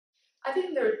I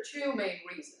think there are two main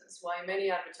reasons why many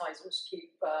advertisers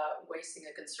keep wasting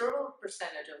a considerable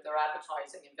percentage of their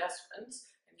advertising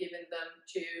investments and giving them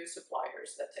to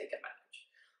suppliers that take advantage.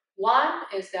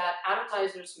 One is that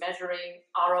advertisers measuring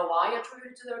ROI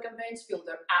attributed to their campaigns feel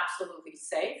they're absolutely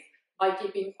safe by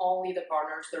keeping only the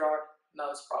partners that are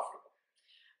most profitable.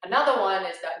 Another one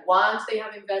is that once they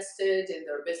have invested in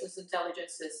their business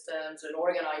intelligence systems and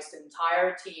organized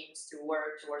entire teams to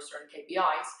work towards certain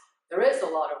KPIs, there is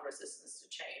a lot of resistance to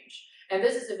change. And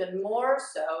this is even more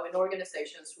so in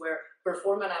organizations where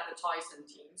performance advertising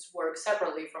teams work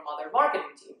separately from other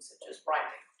marketing teams, such as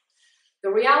branding.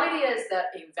 The reality is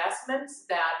that investments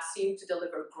that seem to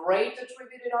deliver great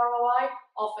attributed ROI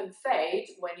often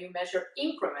fade when you measure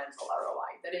incremental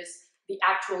ROI, that is, the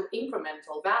actual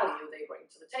incremental value they bring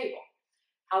to the table.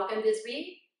 How can this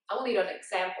be? I will need an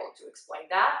example to explain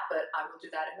that, but I will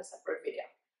do that in a separate video.